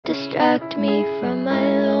distract me from my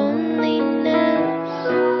loneliness.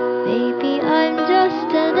 Maybe I'm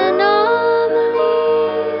just an anomaly.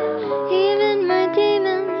 Even my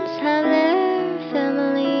demons have their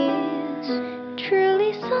families.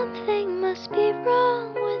 Truly something must be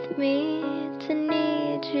wrong with me to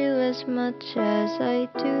need you as much as I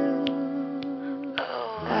do.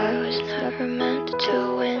 I was never meant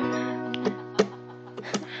to win.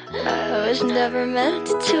 I was never meant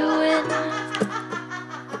to win.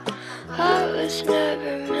 I was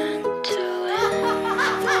never meant to win.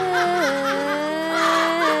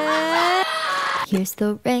 Here's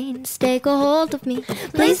the rain, take a hold of me.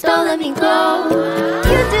 Please don't let me go.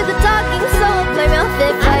 You do the talking, so up my mouth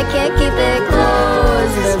if I can't keep it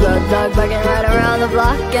closed. There's a dog barking right around the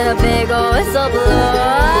block and a big old whistle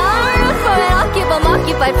blows. I'll keep them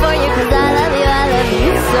occupied for you, cause I love you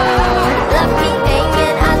so. Left me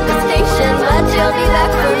hanging at the station, but you'll be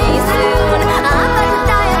back for me soon. I'm gonna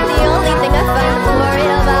die